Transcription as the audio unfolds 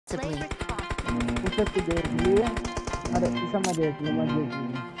responsibly.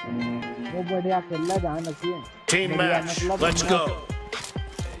 Team match, let's go.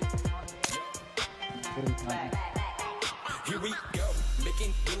 Here we go,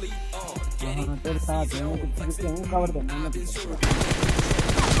 making Billy on,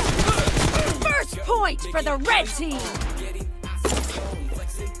 First point for the red team.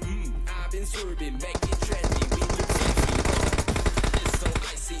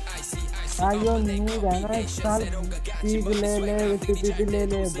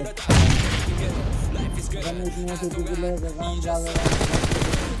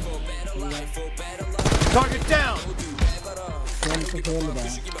 Target down.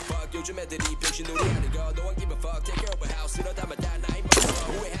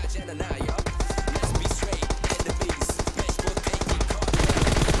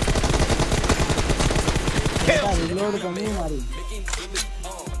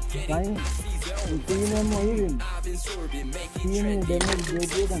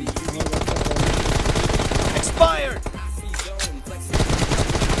 Expired.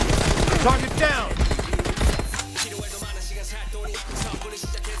 Target down.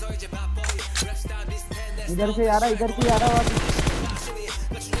 इधर से आ रहा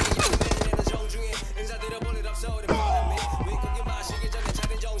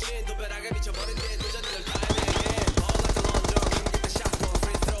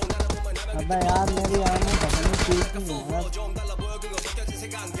अबे यार मेरी आने पता नहीं ठीक नहीं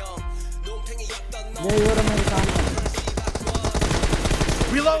है ये मेरे सामने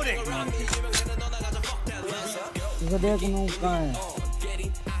Reloading. इसे देख नू कहाँ है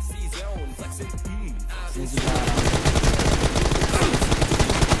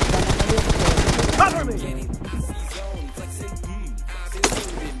Cover me.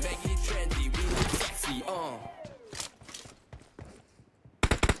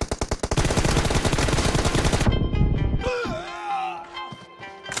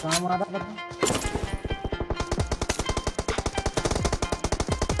 काम आ रहा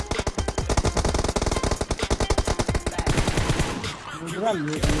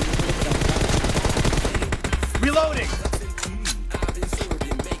Reloading.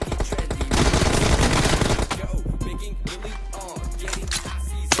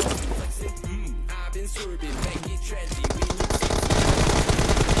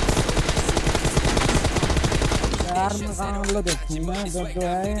 यार मैं कहाँ लो देखूँगा जब तो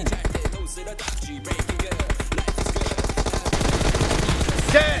है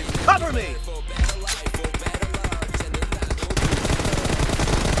Dead. Cover me.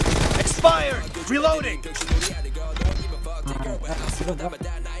 Expired. Reloading.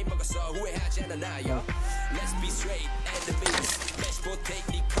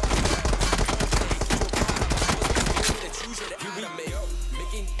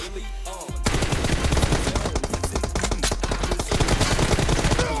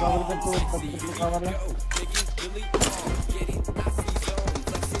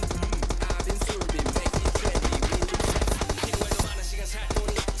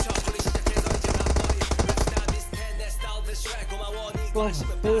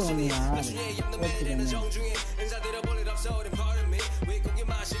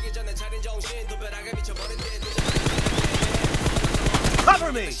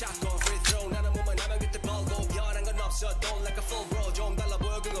 Cover me.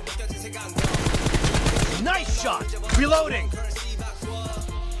 Nice shot. Reloading.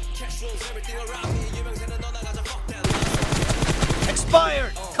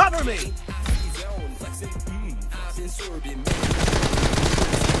 Expired. Cover me.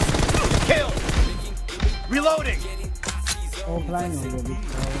 Kill. Reloading. Offline हो गया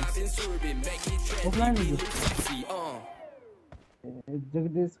offline हो गया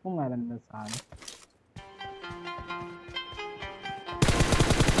जगदीश को मारने साल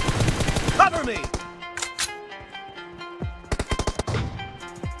Cover me.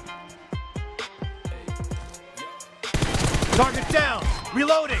 Target down.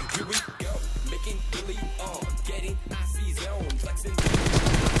 Reloading. Here we go, making Billy on, getting zone, flexing.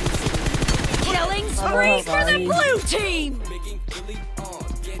 Killing spree for the blue team. Making Billy on,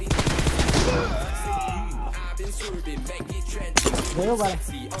 getting I've been swerving, make it trendy.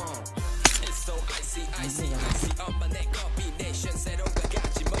 It's so icy on my neck combination. 새로운 거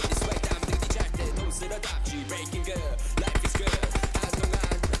같이 머리 sway 담들이 잘때 눈으로 답지 breaking good. Life is good. 한동안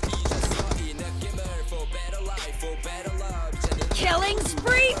잊었어 이 느낌을 for better life, for better love. Killing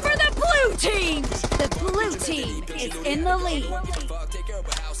spree for the blue team. The blue team is in the lead.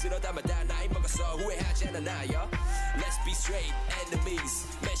 Let's be straight, enemies.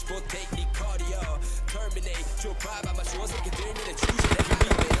 Match for technique cardio. Terminate. 줘 봐봐, 맞추어 새끼들 눈에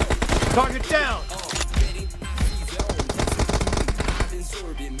주제. Target down.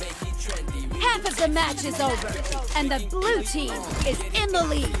 Half of the match is over, and the blue team is in the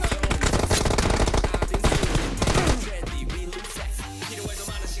lead.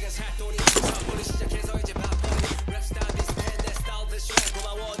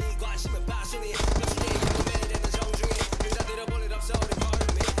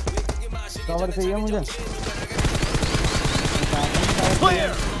 Cover चाहिए मुझे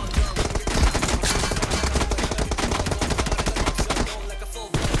Clear.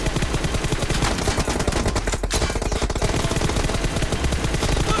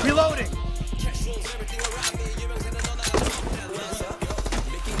 Reloading.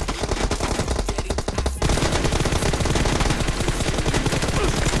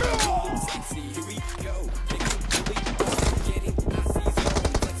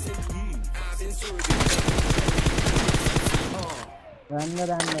 Run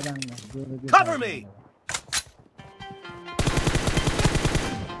Cover me.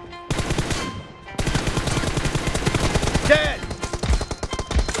 Dead.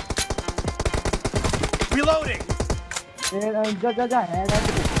 Reloading. जा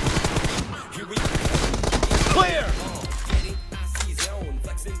Clear.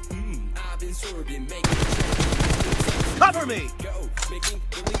 Cover me.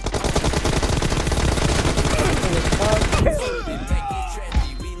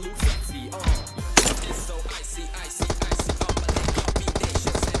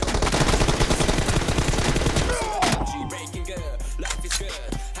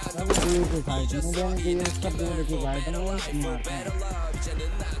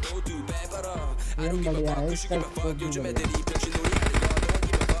 बढ़िया है इसका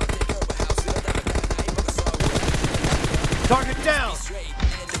Target down.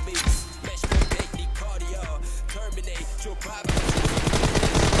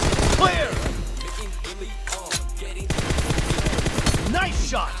 Clear. Nice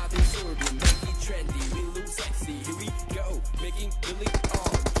shot.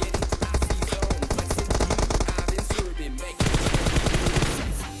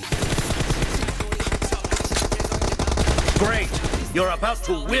 Great. You're about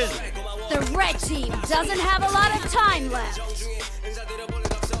to win. The red team doesn't have a lot of time left.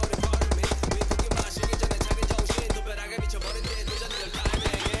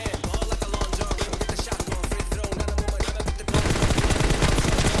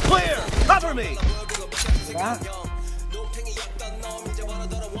 Clear. Cover me.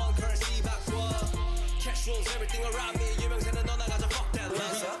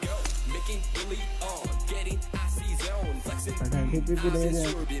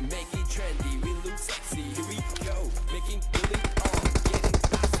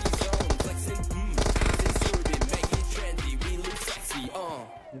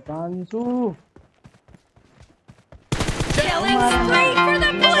 Killing spree for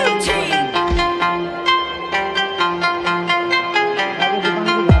the blue team.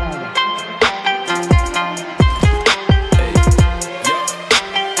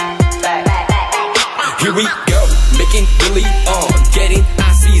 Here we go, making really on, getting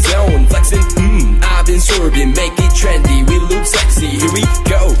icy zone, flexing, I've been swerving, make it trendy, we look sexy. Here we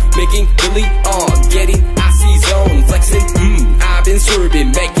go, making really on, getting icy zone, flexing, I've been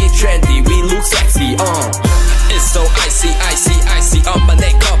swerving, make it trendy, we look sexy. It's so icy, icy, icy, 엄마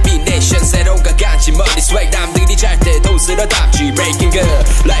내 combination, 새로운가 간지 머리 swag, 남들이 잘 때도 쓸어담지, breaking good,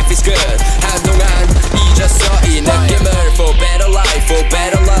 life is good. 한동안 잊었어 이 느낌을, for better life, for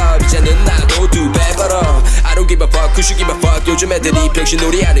better love. 이제는 나도 두 배 벌어. I don't give a fuck, who should give a fuck. 요즘 애들이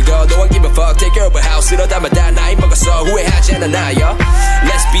병신놀이 하는 거, no one give a fuck. Take care of a house, 쓸어담아 다 나이 먹었어, 후회하지 않아 나요.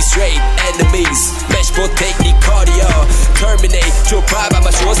 Let's be straight, enemies, match for technique, cardio, terminate, 좁아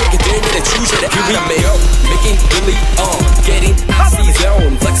아마 좋은 새끼들 눈에 주제를 알아매요. Making really on, getting icy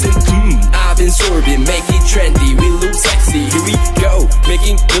zone, flexing, I've been swerving, make it trendy, we look sexy. Here we go,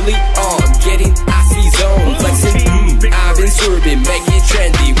 making really on, getting icy zone, flexing, I've been swerving, make it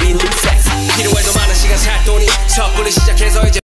trendy.